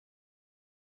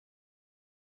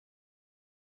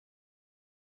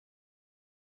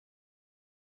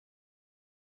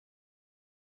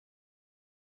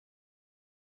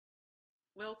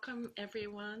Welcome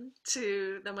everyone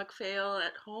to the MacPhail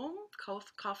at Home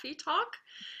Coffee Talk.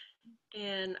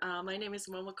 And my name is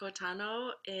Momoko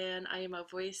Tanno, and I am a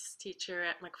voice teacher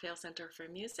at MacPhail Center for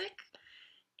Music.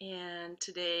 And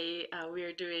today we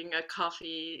are doing a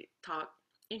coffee talk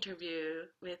interview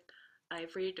with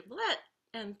Ivory Doublette.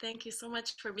 And thank you so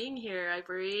much for being here,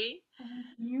 Ivory. Thank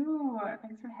you.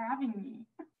 Thanks for having me.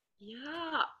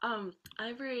 Yeah,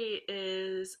 Ivory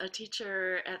is a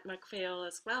teacher at MacPhail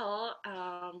as well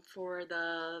for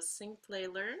the Sing Play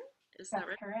Learn. Is that That's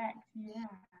right? correct.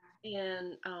 Yeah.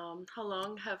 And how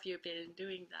long have you been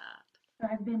doing that? So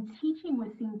I've been teaching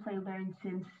with Sing Play Learn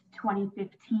since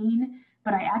 2015,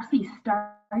 but I actually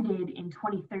started in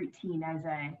 2013 as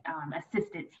a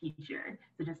assistant teacher,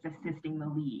 so just assisting the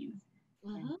leads.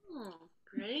 And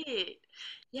Great.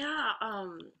 Yeah,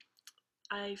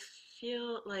 I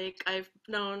feel like I've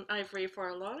known Ivory for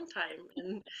a long time,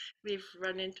 and we've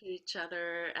run into each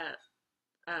other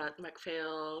at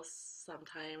MacPhail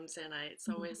sometimes, and it's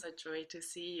always a joy to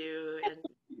see you,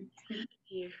 and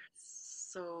you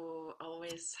so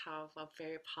always have a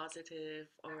very positive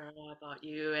aura about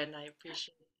you, and I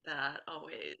appreciate that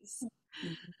always.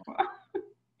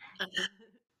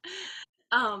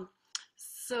 Um,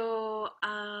 so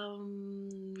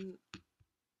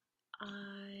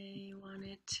I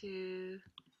wanted to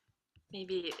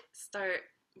maybe start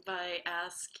by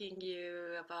asking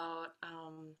you about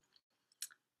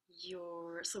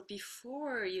so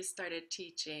before you started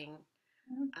teaching,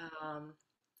 um,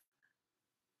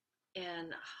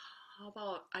 and how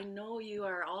about, I know you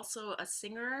are also a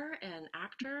singer and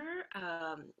actor,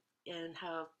 and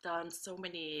have done so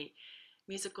many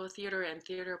musical theater and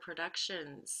theater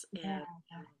productions, Yeah.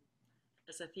 and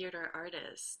as a theater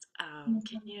artist. Can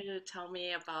Mhm. you tell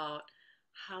me about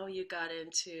how you got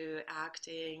into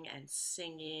acting and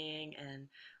singing, and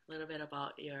a little bit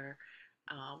about your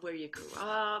where you grew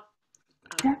up?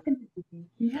 Um, Definitely.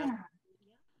 yeah. Yeah.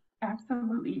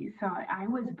 Absolutely. So I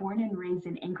was born and raised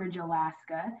in Anchorage,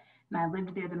 Alaska, and I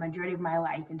lived there the majority of my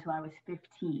life until I was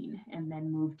 15, and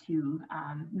then moved to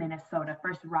Minnesota,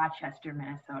 first Rochester,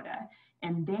 Minnesota.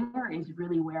 And there is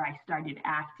really where I started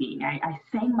acting. I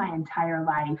sang my entire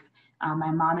life.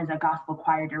 My mom is a gospel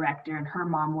choir director, and her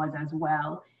mom was as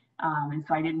well. And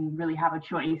so I didn't really have a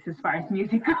choice as far as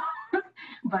music goes.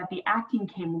 But the acting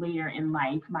came later in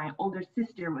life. My older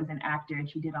sister was an actor, and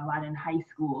she did a lot in high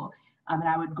school, and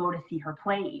I would go to see her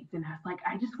plays. And I was like,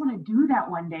 I just want to do that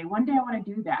one day. One day I want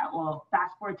to do that. Well,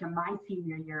 fast forward to my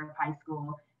senior year of high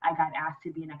school, I got asked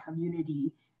to be in a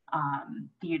community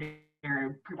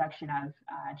theater production of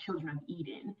Children of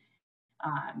Eden.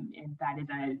 And that is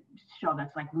a show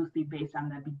that's like loosely based on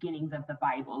the beginnings of the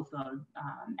Bible. So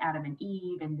Adam and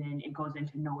Eve, and then it goes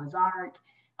into Noah's Ark.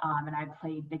 And I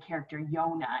played the character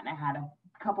Yonah, and I had a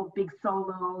couple big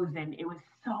solos, and it was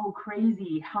so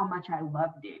crazy how much I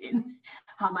loved it, and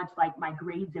how much like my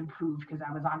grades improved because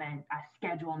I was on a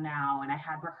schedule now, and I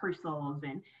had rehearsals,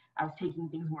 and I was taking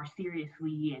things more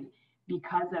seriously. And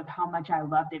because of how much I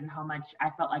loved it and how much I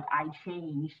felt like I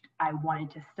changed, I wanted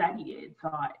to study it. So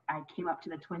I came up to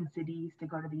the Twin Cities to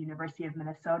go to the University of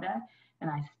Minnesota, and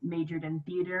I majored in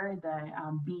theater, the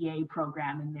BA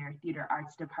program in their theater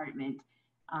arts department.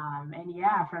 And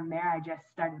yeah, from there, I just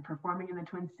started performing in the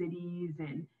Twin Cities,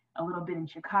 and a little bit in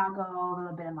Chicago, a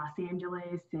little bit in Los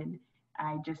Angeles. And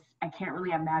I can't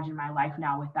really imagine my life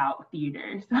now without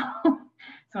theater. So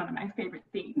it's one of my favorite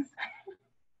things.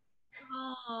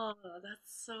 Oh,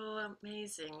 that's so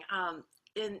amazing.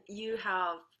 And you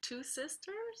have two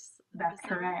sisters, That's is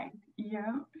that right? correct.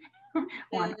 Yeah.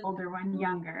 One And older, one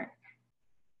younger.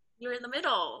 you're in the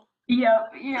middle.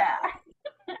 Yep. Yeah.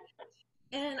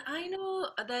 And I know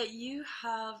that you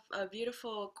have a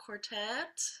beautiful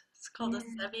quartet. It's called a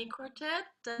Yeah. semi quartet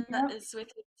that Yep. is with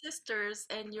your sisters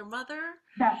and your mother.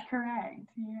 That's correct.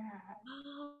 Yeah.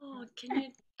 Oh, can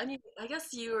you? I mean, I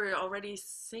guess you were already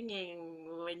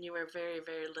singing when you were very,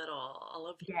 very little, all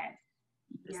of you. Yes.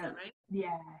 Is that Yep. right?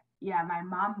 Yeah. Yeah. My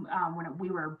mom, when we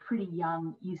were pretty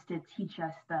young, used to teach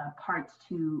us the parts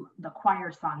to the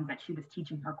choir songs that she was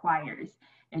teaching her choirs.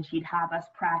 And she'd have us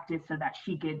practice so that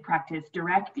she could practice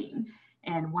directing.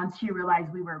 And once she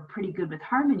realized we were pretty good with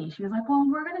harmony, she was like, well,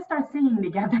 we're going to start singing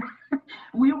together.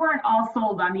 We weren't all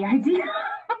sold on the idea.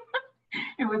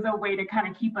 It was a way to kind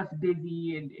of keep us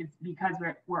busy. And it's because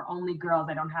we're only girls.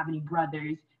 I don't have any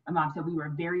brothers. My mom said we were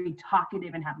very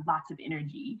talkative and had lots of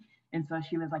energy. And so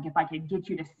she was like, if I could get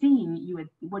you to sing,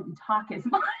 wouldn't talk as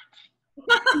much.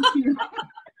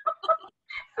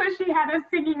 So she had us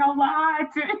singing a lot.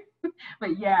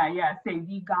 But yeah, say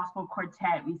the gospel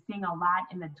quartet. We sing a lot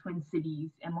in the Twin Cities,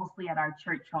 and mostly at our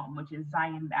church home, which is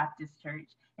Zion Baptist Church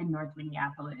in North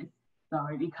Minneapolis. So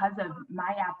because of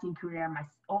my acting career, my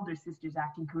older sister's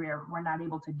acting career, we're not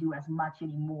able to do as much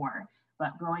anymore.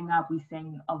 But growing up, we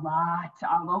sang a lot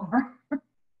all over.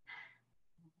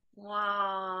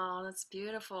 Wow, that's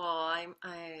beautiful.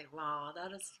 Wow,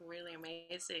 that is really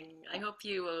amazing. I hope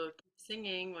you will keep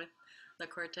singing with the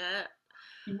quartet.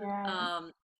 Yes.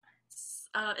 Um,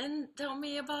 and tell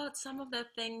me about some of the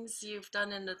things you've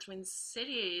done in the Twin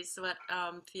Cities. What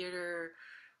theater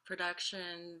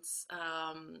productions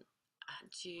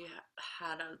do you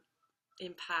had an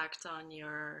impact on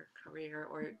your career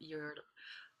or your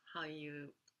how you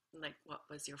like what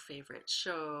was your favorite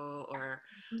show or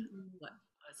what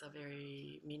was a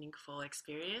very meaningful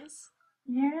experience?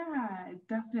 Yeah,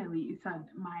 definitely. So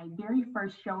my very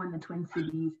first show in the Twin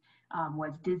Cities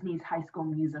was Disney's High School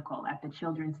Musical at the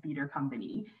Children's Theater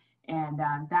Company. And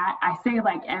that I say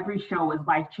like every show was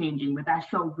life changing, but that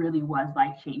show really was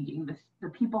life changing. The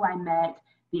people I met,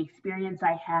 the experience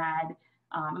I had,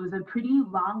 it was a pretty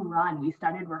long run. We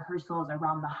started rehearsals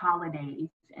around the holidays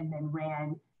and then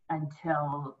ran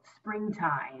until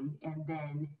springtime. And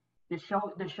then the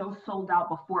show sold out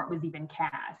before it was even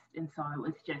cast, and so it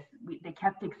was just they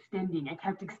kept extending it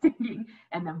kept extending,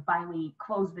 and then finally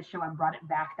closed the show and brought it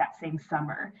back that same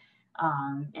summer.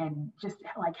 And just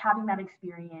like having that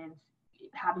experience,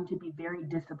 having to be very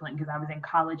disciplined because I was in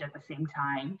college at the same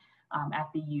time, at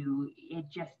the U, it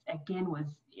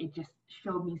just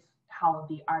showed me how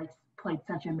the arts played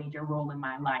such a major role in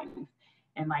my life.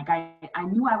 And like I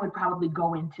knew I would probably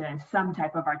go into some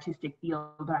type of artistic field,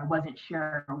 but I wasn't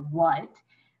sure what.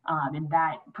 And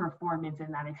that performance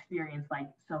and that experience like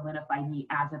solidified me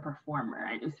as a performer.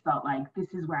 I just felt like this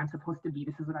is where I'm supposed to be.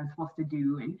 This is what I'm supposed to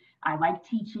do. And I like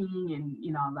teaching,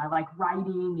 and I like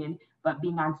writing, and but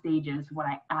being on stage is what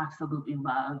I absolutely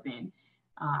love. And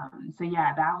so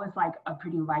yeah, that was like a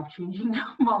pretty life changing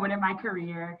moment in my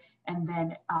career. And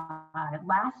then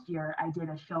last year, I did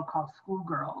a show called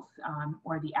Schoolgirls,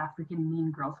 or the African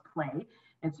Mean Girls play.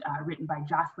 It's written by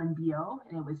Jocelyn Bio,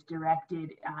 and it was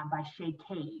directed by Shay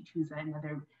Cage, who's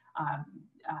another um,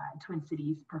 Twin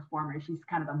Cities performer. She's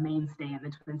kind of a mainstay in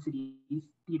the Twin Cities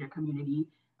theater community,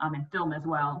 and film as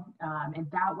well. And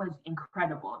that was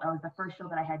incredible. That was the first show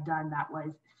that I had done that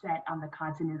was set on the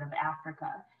continent of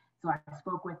Africa. So I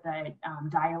spoke with the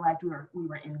dialect. We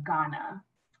were in Ghana,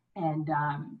 and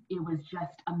it was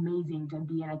just amazing to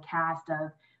be in a cast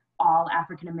of all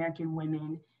African American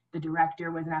women. The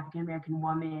director was an African American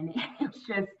woman. It was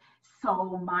just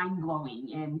so mind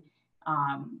blowing, and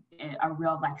a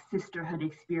real like sisterhood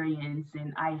experience.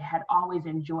 And I had always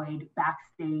enjoyed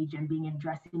backstage and being in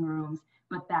dressing rooms,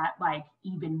 but that like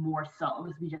even more so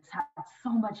because we just had so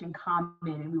much in common,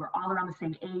 and we were all around the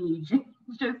same age.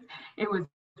 It was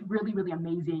really, really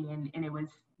amazing. And it was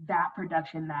that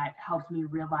production that helps me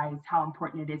realize how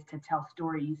important it is to tell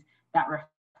stories that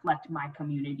reflect my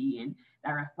community and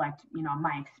that reflect,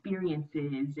 my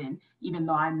experiences. And even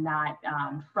though I'm not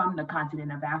from the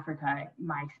continent of Africa,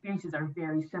 my experiences are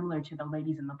very similar to the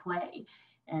ladies in the play.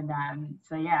 And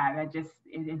so, yeah, it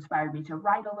inspired me to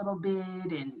write a little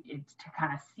bit, and it's to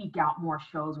kind of seek out more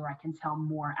shows where I can tell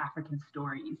more African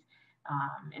stories.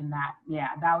 And that, yeah,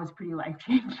 that was pretty life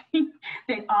changing.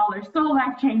 They all are so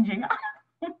life changing.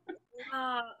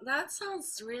 That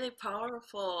sounds really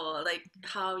powerful. Like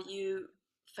how you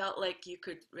felt like you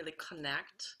could really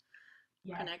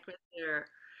Yes, connect with their,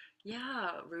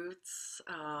 yeah, roots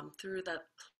through that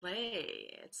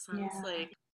play. It sounds yeah,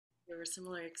 like there were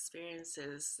similar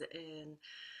experiences in,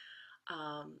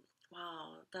 um,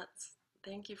 wow,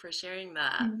 thank you for sharing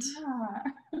that.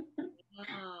 yeah,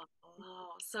 Wow, wow.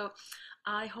 So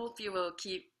I hope you will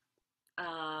keep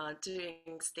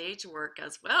doing stage work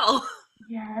as well.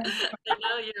 yes. I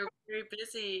know you're very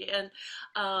busy, and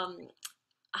um,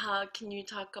 how can you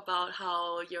talk about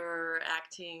how your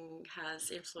acting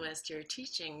has influenced your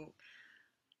teaching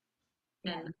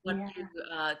Yeah, and what yeah,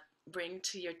 you bring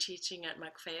to your teaching at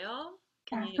MacPhail?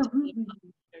 Can you tell me absolutely. about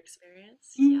your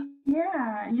experience? Yeah.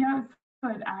 Yeah, yeah. So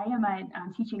I am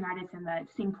a teaching artist in the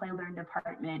Sing Play Learn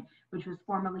department, which was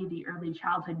formerly the Early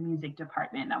Childhood Music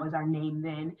department. That was our name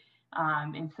then.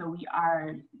 And so we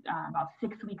are about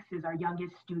 6 weeks is our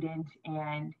youngest student,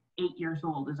 and 8 years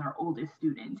old is our oldest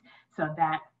student. So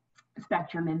that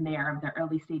spectrum in there of the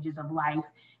early stages of life.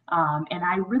 And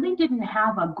I really didn't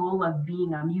have a goal of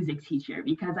being a music teacher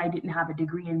because I didn't have a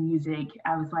degree in music.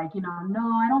 I was like, no,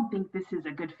 I don't think this is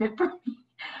a good fit for me.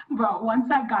 But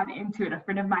once I got into it, a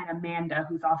friend of mine, Amanda,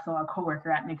 who's also a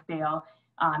coworker at MacPhail,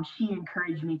 she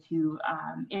encouraged me to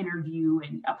interview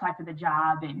and apply for the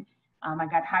job. And I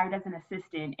got hired as an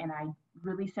assistant, and I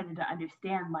really started to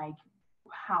understand like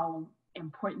how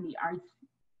important the arts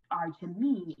are to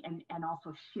me, and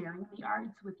also sharing the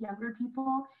arts with younger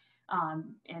people.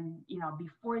 And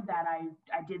before that,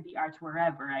 I did the arts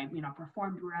wherever. I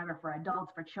performed wherever, for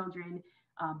adults, for children.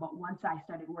 But once I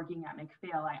started working at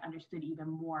MacPhail, I understood even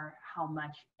more how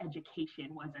much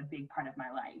education was a big part of my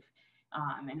life,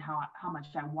 and how much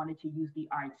I wanted to use the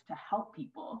arts to help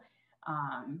people.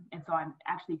 And so I'm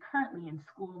actually currently in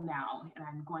school now, and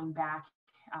I'm going back,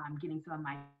 getting some of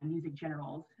my music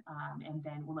generals, and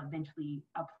then will eventually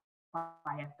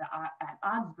apply at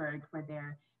Augsburg for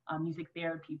their music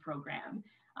therapy program.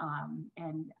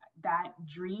 And that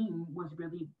dream was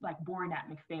really like born at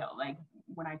MacPhail. Like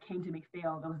when I came to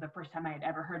MacPhail, that was the first time I had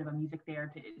ever heard of a music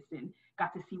therapist, and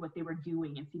got to see what they were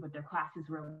doing and see what their classes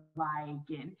were like.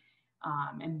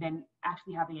 And then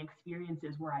actually having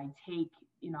experiences where I take,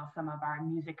 some of our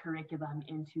music curriculum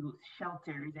into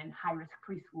shelters and high risk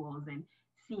preschools, and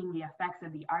seeing the effects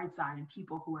of the arts on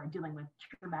people who are dealing with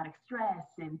traumatic stress.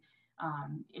 And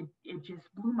it just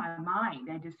blew my mind.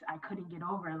 I couldn't get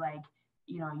over, like,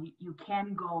 you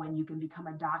can go and you can become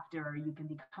a doctor, or you can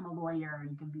become a lawyer, or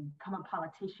you can become a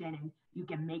politician, and you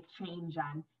can make change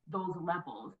on those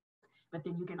levels. But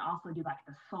then you can also do like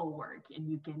the soul work, and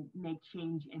you can make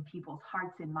change in people's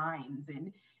hearts and minds.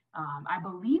 And I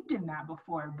believed in that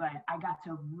before, but I got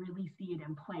to really see it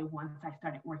in play once I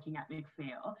started working at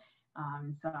MacPhail.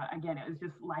 So again, it was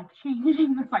just life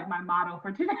changing. That's like my motto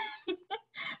for today.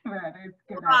 But it's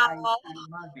good. Wow. I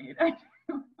love it.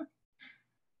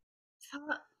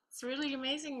 It's really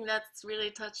amazing. That's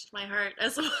really touched my heart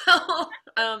as well.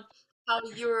 How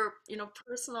your,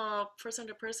 personal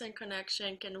person-to-person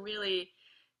connection can really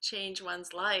change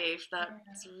one's life.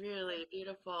 That's really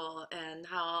beautiful. And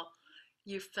how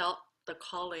you felt the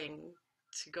calling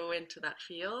to go into that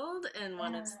field and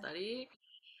want to Yeah. study.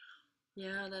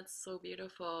 Yeah, that's so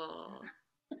beautiful.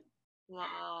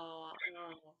 Wow.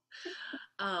 Oh.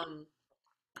 Um,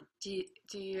 do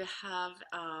you have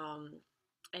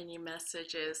any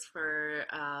messages for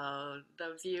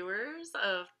the viewers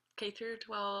of K through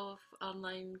 12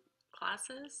 online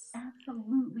classes?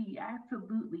 Absolutely,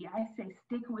 absolutely. I say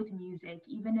stick with music,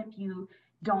 even if you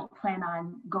don't plan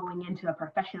on going into a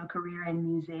professional career in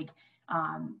music.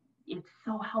 It's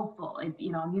so helpful.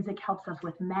 Music helps us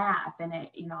with math, and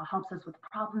it helps us with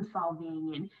problem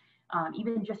solving, and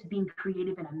even just being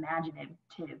creative and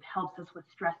imaginative helps us with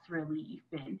stress relief,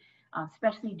 and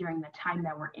especially during the time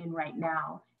that we're in right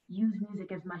now. Use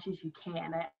music as much as you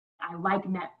can. I like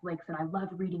Netflix and I love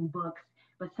reading books,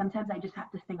 but sometimes I just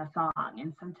have to sing a song,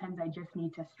 and sometimes I just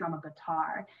need to strum a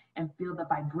guitar and feel the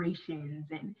vibrations.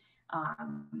 And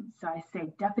so I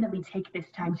say definitely take this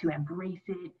time to embrace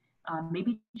it.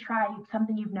 Maybe try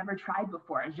something you've never tried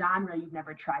before, a genre you've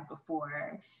never tried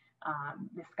before.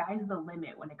 The sky's the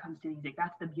limit when it comes to music.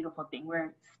 That's the beautiful thing.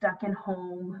 We're stuck in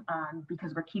home,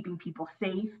 because we're keeping people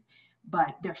safe,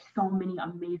 but there's so many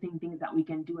amazing things that we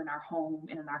can do in our home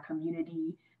and in our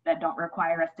community that don't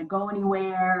require us to go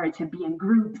anywhere or to be in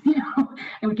groups,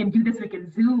 and we can do this, we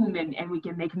can Zoom, and we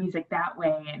can make music that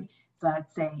way. And so I'd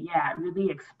say, yeah, really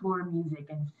explore music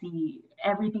and see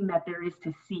everything that there is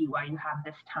to see while you have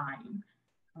this time.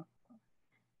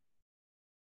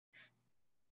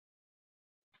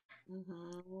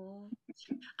 Hmm.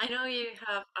 I know you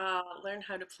have learned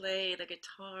how to play the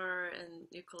guitar and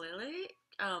ukulele.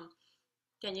 Um,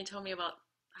 can you tell me about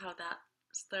how that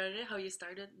started, how you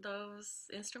started those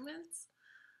instruments?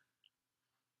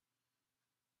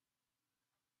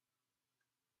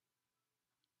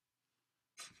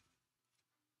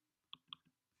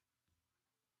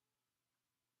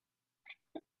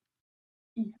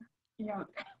 Yeah, yeah,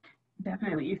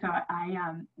 definitely. So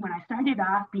when I started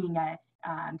off being a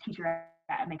teacher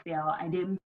at MacPhail, I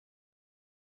didn't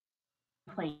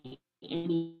play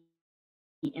any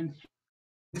instruments.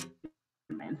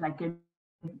 I could,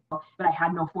 but I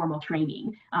had no formal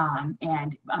training.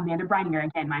 And Amanda Breininger,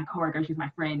 again, my coworker, she's my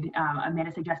friend.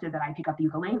 Amanda suggested that I pick up the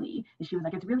ukulele, and she was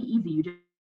like, "It's really easy. You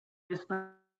just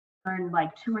learn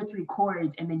like two or three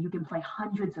chords, and then you can play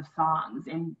hundreds of songs.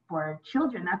 And for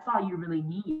children, that's all you really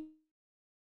need.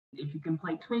 If you can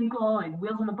play Twinkle and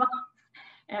Wheels on the Bus."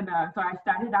 And so I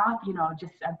started off,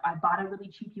 just I bought a really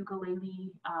cheap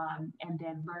ukulele, and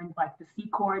then learned like the C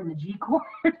chord and the G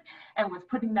chord, and was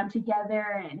putting them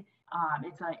together. And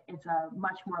it's a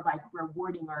much more like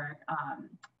rewarding, or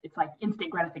it's like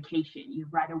instant gratification. You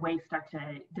right away start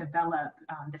to develop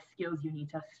the skills you need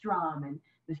to strum, and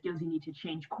the skills you need to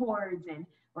change chords. And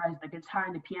whereas the guitar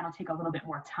and the piano take a little bit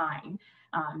more time.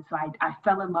 So I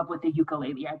fell in love with the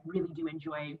ukulele. I really do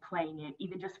enjoy playing it,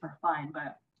 even just for fun,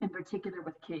 but in particular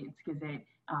with kids, because it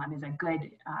is a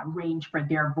good range for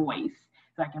their voice.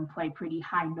 So I can play pretty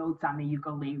high notes on the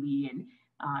ukulele, and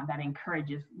that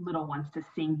encourages little ones to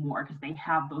sing more because they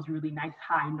have those really nice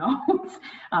high notes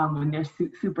when they're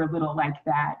super little like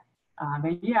that.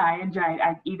 But yeah, I enjoyed.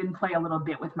 I even play a little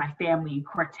bit with my family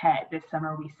quartet this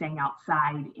summer. We sang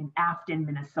outside in Afton,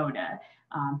 Minnesota,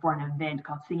 for an event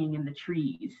called Singing in the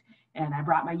Trees. And I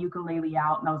brought my ukulele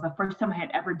out, and that was the first time I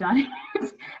had ever done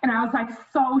it. And I was like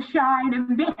so shy and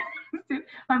embarrassed.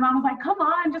 My mom was like, "Come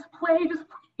on, just play, just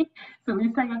play." So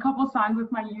we sang a couple songs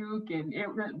with my uke, and it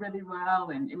went really well,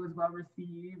 and it was well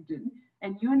received.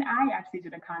 And you and I actually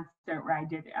did a concert where I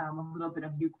did a little bit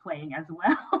of uke playing as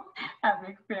well at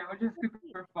MacPhail, which is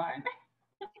super fun.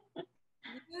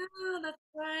 Yeah, that's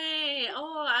right.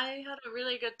 Oh, I had a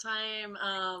really good time.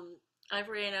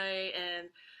 Ivory and I and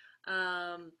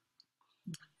Oh,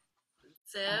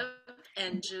 Zeb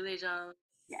and Julie Johnson.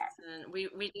 yeah,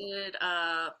 We did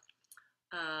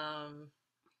um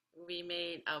we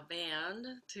made a band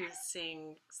to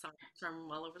sing songs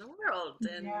from all over the world,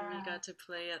 and we yeah, got to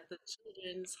play at the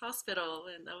Children's Hospital,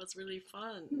 and that was really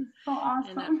fun. it's so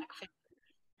And at awesome. McFit.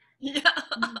 Yeah.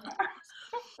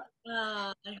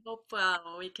 Yeah, I hope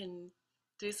we can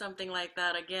do something like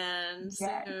that again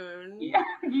yes, soon. yeah,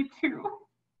 me too.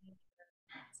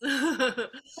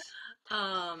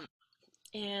 um,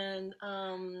 and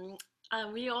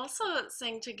we also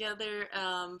sang together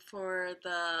for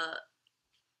the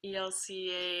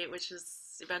ELCA, which is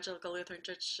Evangelical Lutheran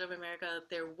Church of America,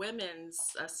 their women's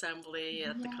assembly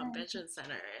at the Yes, convention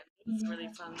center. It was really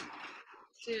yes, fun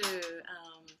too.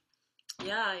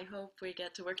 Yeah, I hope we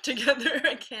get to work together me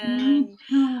again.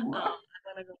 too. I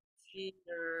want to go see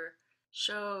your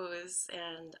shows,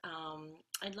 and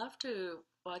I'd love to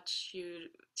watch you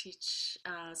teach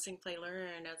Sing, Play,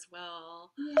 Learn as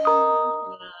well. Yay.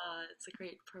 Yeah, it's a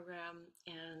great program,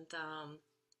 and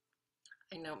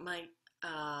I know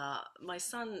my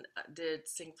son did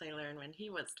Sing, Play, Learn when he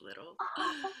was little.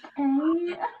 Oh,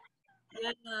 okay.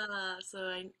 Yeah, so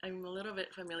I'm a little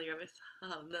bit familiar with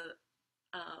how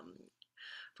the um,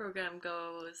 program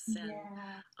goes, and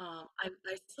Yeah. I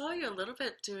saw you a little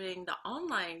bit doing the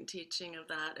online teaching of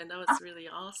that, and that was really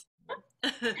awesome.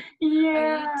 Are you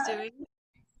Yeah. doing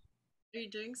are you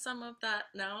doing some of that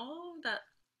now that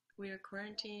we are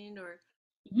quarantined, or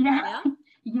Yeah. yeah?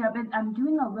 Yeah, but I'm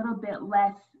doing a little bit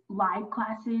less live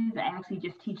classes. I actually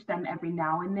just teach them every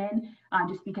now and then,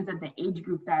 just because of the age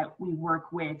group that we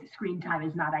work with. Screen time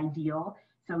is not ideal.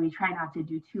 So we try not to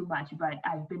do too much, but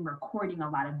I've been recording a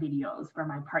lot of videos for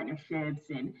my partnerships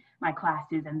and my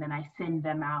classes, and then I send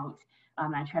them out.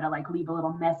 I try to like leave a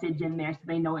little message in there so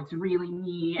they know it's really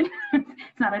me.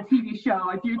 It's not a TV show,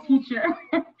 it's your teacher.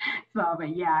 So,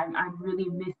 but yeah, I'm really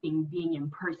missing being in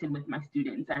person with my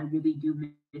students. I really do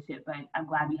miss it, but I'm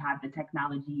glad we have the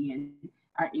technology and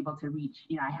are able to reach.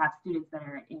 I have students that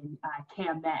are in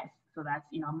KMS, so that's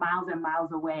miles and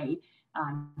miles away.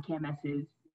 KMS is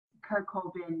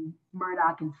Kirkhoven,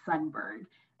 Murdoch, and Sunburn,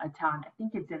 a town. I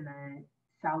think it's in the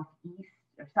southeast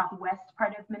or southwest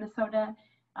part of Minnesota,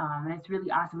 and it's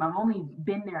really awesome. I've only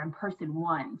been there in person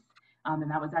once, and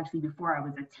that was actually before I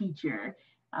was a teacher.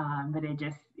 But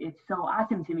it's so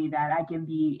awesome to me that I can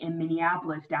be in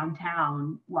Minneapolis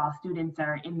downtown while students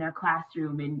are in their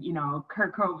classroom in,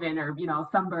 Kirkhoven or,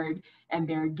 Sunburn, and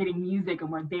they're getting music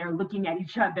and we're there looking at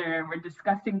each other and we're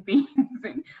discussing things.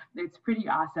 And it's pretty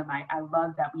awesome. I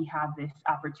love that we have this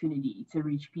opportunity to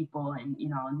reach people and,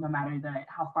 no matter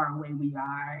how far away we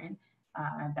are. And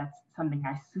that's something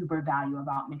I super value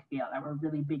about MacPhail, that we're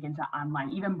really big into online.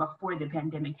 Even before the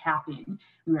pandemic happened,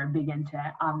 we were big into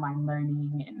online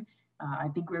learning, and I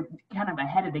think we're kind of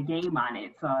ahead of the game on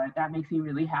it. So that makes me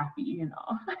really happy.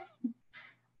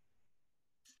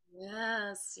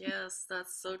 Yes, yes,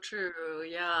 that's so true.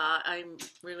 Yeah, I'm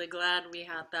really glad we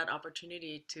had that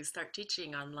opportunity to start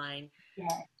teaching online Yeah,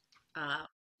 uh,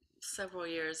 several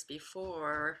years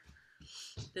before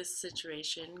this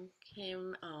situation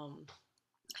came.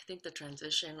 I think the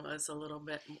transition was a little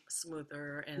bit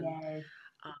smoother, and yes,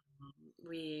 um,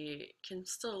 we can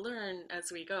still learn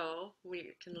as we go.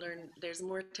 We can learn, there's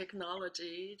more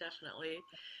technology, definitely,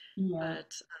 yes,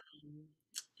 but um,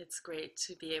 it's great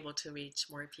to be able to reach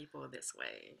more people this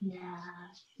way. yeah,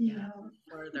 Yeah, yeah,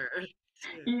 further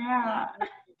too. Yeah.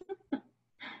 yeah.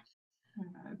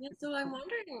 Yeah, Super so I'm cool.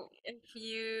 wondering if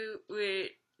you would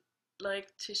like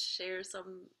to share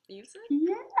some music?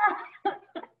 Yeah,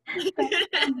 that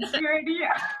sounds good.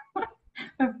 Yeah,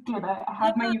 that's good. I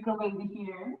have my Yeah. ukulele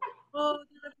here. Oh,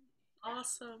 that'd be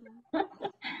awesome.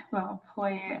 So I'll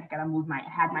play it. I gotta move I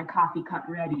had my coffee cup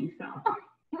ready, so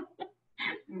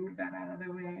move that out of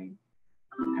the way.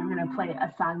 I'm gonna play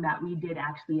a song that we did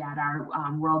actually at our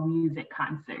world music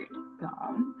concert. So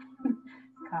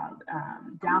it's called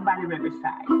 "Down by the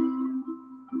Riverside."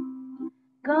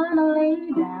 Gonna lay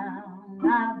down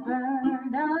my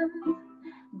burdens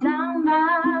down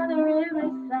by the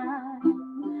riverside,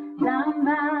 down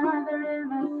by the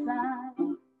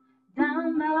riverside,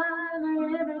 down by the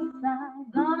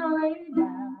riverside. Gonna lay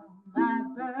down my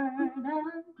burdens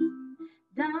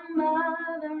down by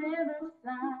the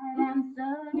riverside and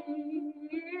study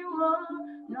war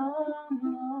no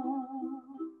more.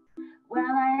 Well, I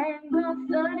ain't gonna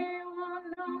study war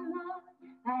no more.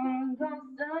 I ain't gonna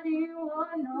study war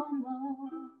no more.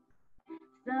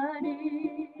 Study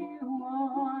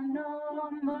war no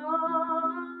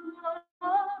more.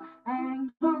 I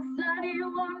ain't gonna study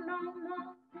war no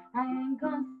more. I ain't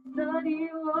gonna study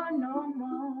war no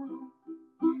more.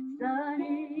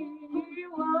 Study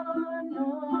war no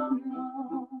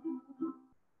more.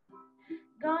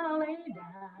 Gonna lay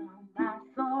down my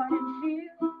sword and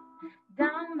shield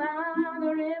down by the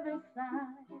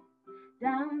riverside,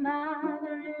 down by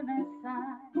the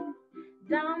riverside,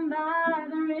 down by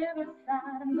the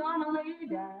riverside. I'm gonna lay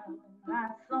down my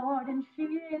sword and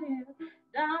shield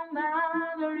down by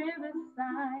the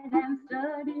riverside and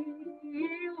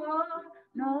study war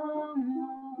no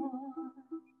more.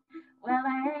 Well, I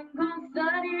ain't gonna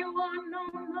study war no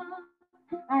more.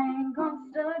 I ain't gonna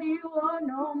study war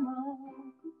no more.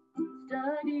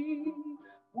 Study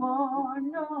war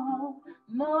no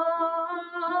more.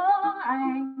 I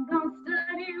ain't gonna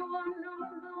study war no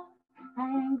more. I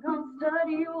ain't gonna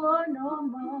study war no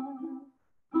more.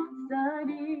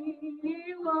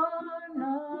 Study war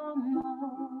no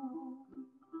more.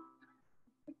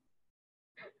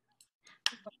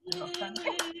 Yay! Thank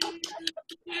you.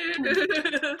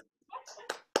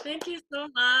 Thank you so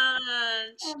much.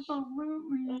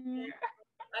 Absolutely.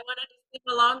 I wanted to sing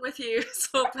along with you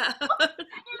so bad. You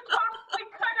totally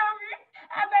cut on me.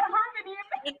 And that harmony.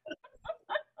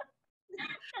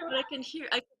 But I could hear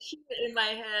it in my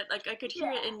head. Like I could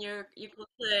hear Yeah. it in your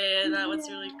ukulele, and that was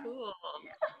really Yeah. cool.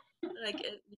 Yeah. Like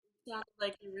it sounded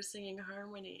like you were singing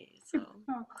harmony. It's So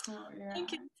so cool. Yeah.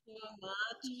 thank you so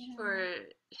much Yeah. for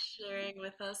sharing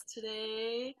with us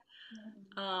today.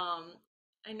 Um,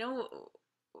 I know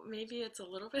maybe it's a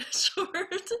little bit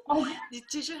short. Oh,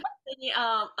 Did you have any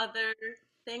other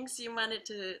things you wanted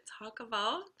to talk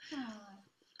about? yeah.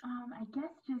 I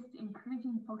guess just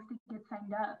encouraging folks to get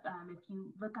signed up. If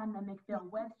you look on the MacPhail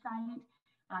website,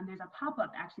 there's a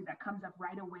pop-up actually that comes up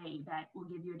right away that will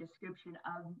give you a description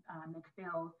of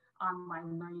MacPhail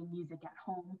online learning music at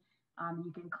home.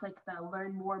 You can click the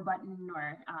learn more button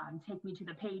or take me to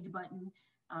the page button,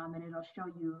 and it'll show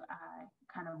you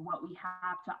kind of what we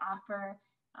have to offer.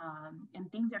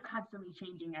 And things are constantly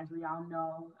changing, as we all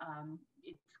know.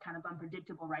 It's kind of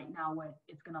unpredictable right now what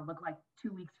it's going to look like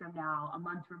 2 weeks from now, a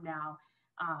month from now.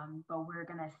 But we're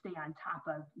going to stay on top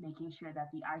of making sure that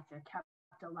the arts are kept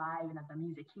alive and that the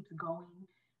music keeps going.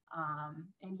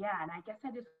 And yeah, and I guess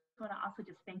I just want to also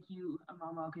just thank you,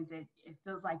 Momo, because it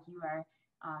feels like you are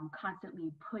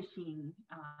constantly pushing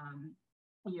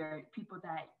your people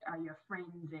that are your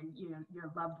friends and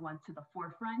your loved ones to the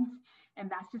forefront, and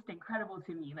that's just incredible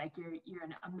to me. Like you're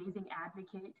an amazing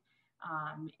advocate,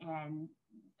 and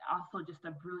also just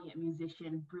a brilliant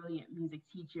musician, brilliant music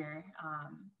teacher.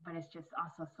 But it's just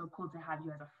also so cool to have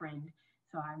you as a friend.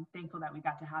 So I'm thankful that we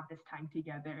got to have this time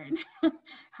together and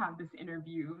have this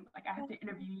interview. Like I have to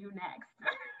interview you next.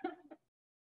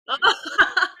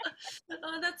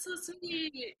 Oh, that's so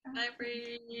sweet,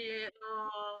 Ivory.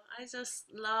 Oh, I just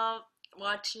love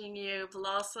watching you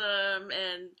blossom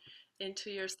and into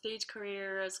your stage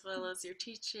career as well as your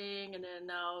teaching, and then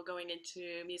now going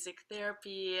into music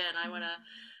therapy. And I want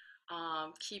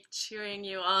to keep cheering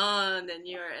you on in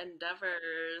your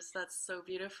endeavors. That's so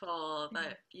beautiful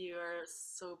that you are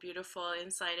so beautiful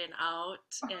inside and out.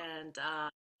 And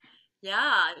yeah,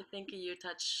 I think you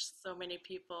touch so many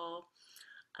people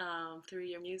through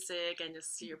your music and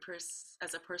just your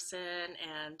as a person,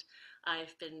 and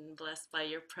I've been blessed by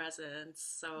your presence.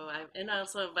 So and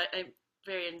also, but I'm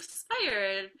very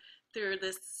inspired through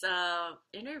this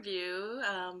interview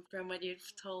from what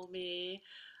you've told me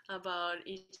about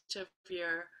each of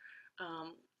your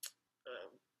um,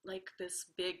 like this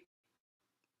big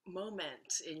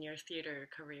moment in your theater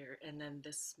career, and then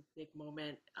this big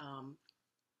moment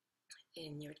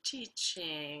in your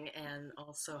teaching, and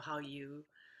also how you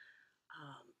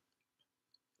um,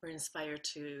 were inspired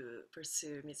to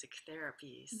pursue music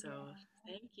therapy. So Yeah,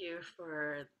 thank you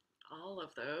for all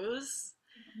of those.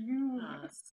 you. Uh,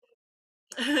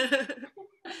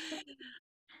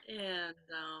 and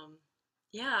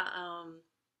yeah,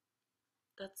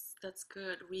 that's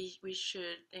good. We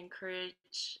should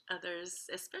encourage others,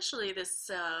 especially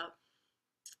this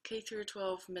K through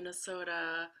 12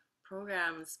 Minnesota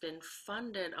program's been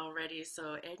funded already,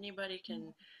 so anybody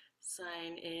can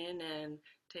sign in and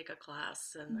take a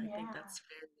class, and I think Yeah, that's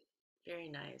very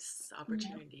nice yeah,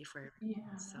 opportunity for everyone.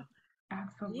 yeah. So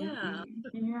yeah.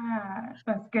 Absolutely. Yeah,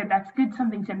 that's good. That's good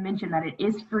something to mention that it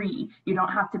is free. You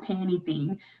don't have to pay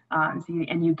anything.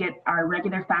 And you get our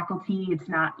regular faculty. It's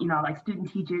not, like student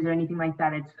teachers or anything like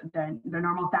that. It's the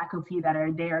normal faculty that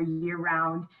are there year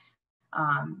round.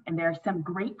 And there are some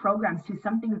great programs too,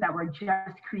 some things that were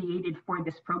just created for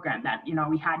this program that,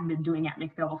 we hadn't been doing at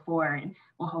MacPhail before and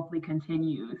will hopefully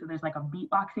continue. So there's like a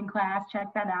beatboxing class,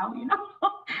 check that out,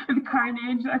 with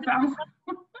Carnage. That's awesome.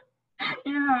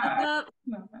 Yeah. Uh,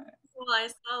 well, I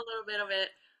saw a little bit of it.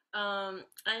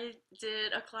 I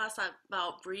did a class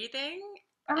about breathing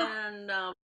Ah, and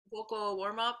vocal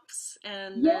warm-ups,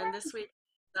 and yeah. then this week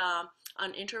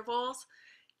on intervals.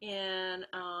 And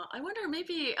I wonder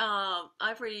maybe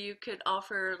Ivory, you could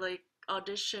offer like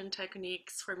audition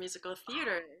techniques for musical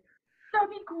theater. That'd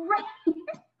be great.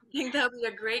 I think that would be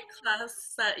a great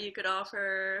class that you could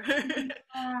offer.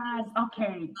 Yes.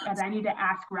 Okay. And I need to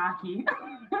ask Rocky.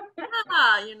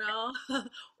 Yeah,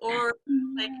 or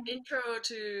like Yeah. intro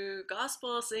to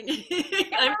gospel singing.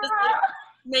 I'm just like Ah,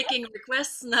 making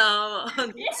requests now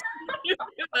on yeah. this,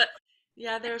 but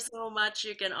yeah, there's so much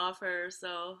you can offer,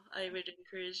 so I would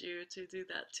encourage you to do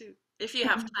that too. If you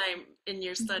have time in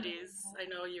your studies, I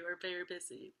know you are very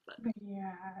busy, but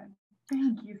Yeah.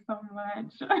 Thank you so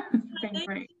much. It's been thank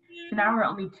great. So you. now we're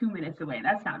only 2 minutes away.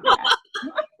 That's not bad.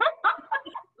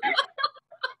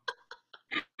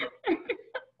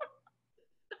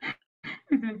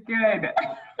 This is good.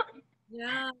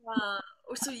 Yeah.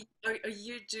 So are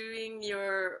you doing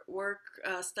your work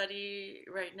study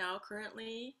right now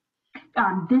currently?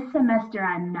 This semester,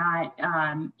 I'm not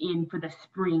in for the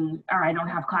spring, or I don't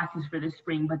have classes for the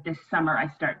spring, but this summer I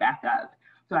start back up.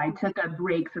 So I took a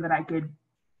break so that I could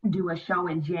do a show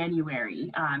in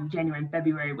January and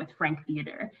February with Frank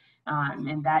Theater.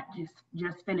 And that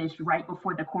just finished right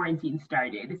before the quarantine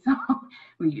started. So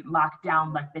we locked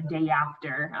down like the day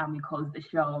after we closed the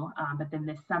show. But then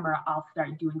this summer I'll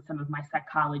start doing some of my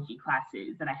psychology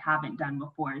classes that I haven't done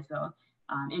before. So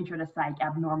intro to psych,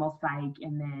 abnormal psych,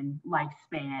 and then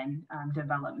lifespan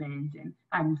development. And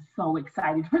I'm so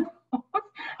excited for those.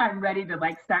 I'm ready to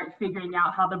like start figuring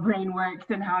out how the brain works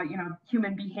and how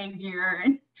human behavior.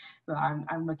 And so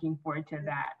I'm looking forward to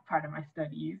that part of my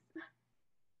studies.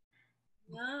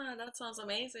 Yeah, that sounds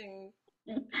amazing.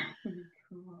 Pretty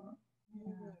cool.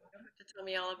 You have to tell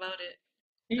me all about it.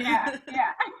 Yeah,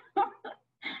 yeah.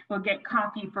 We'll get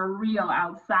coffee for real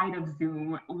outside of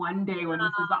Zoom one day when this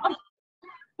is all.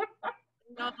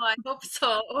 No, I hope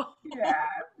so. Yeah,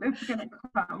 it's gonna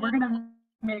come. We're gonna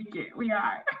make it. We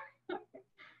are.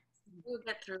 We'll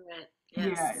get through it.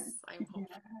 Yes. Yes, I'm Yeah. hopeful.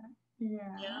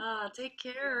 Yeah. Yeah, take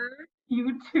care.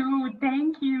 You too.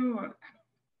 Thank you.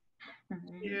 All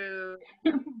You.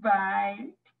 right.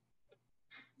 Bye.